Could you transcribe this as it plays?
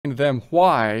asking them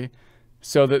why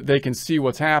so that they can see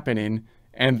what's happening.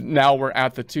 And now we're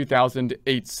at the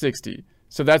 2,860.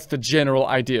 So that's the general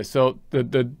idea. So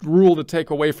the rule to take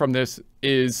away from this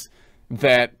is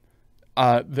that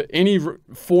any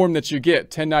form that you get,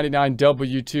 1099,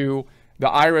 W-2, the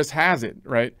IRS has it,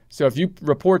 right? So if you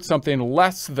report something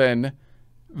less than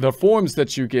the forms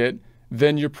that you get,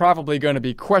 then you're probably going to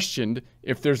be questioned.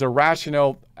 If there's a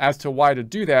rationale as to why to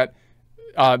do that,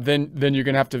 then you're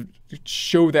going to have to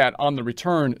show that on the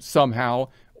return somehow.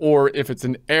 Or if it's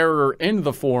an error in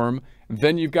the form,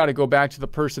 then you've got to go back to the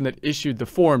person that issued the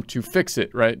form to fix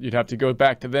it, right? You'd have to go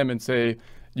back to them and say,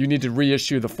 you need to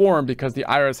reissue the form because the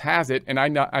IRS has it, and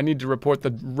I need to report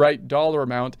the right dollar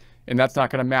amount, and that's not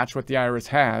going to match what the IRS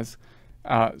has.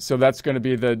 So that's going to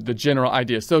be the general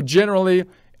idea. So generally,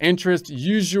 interest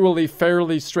usually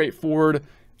fairly straightforward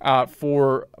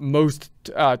for most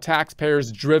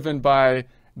taxpayers, driven by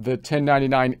the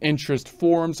 1099 interest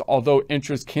forms, although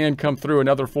interest can come through in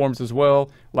other forms as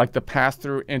well, like the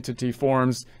pass-through entity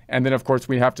forms. And then, of course,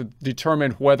 we have to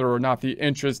determine whether or not the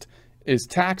interest is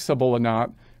taxable or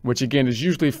not, which again is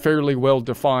usually fairly well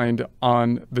defined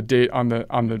on the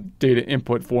data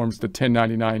input forms, the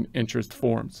 1099 interest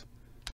forms.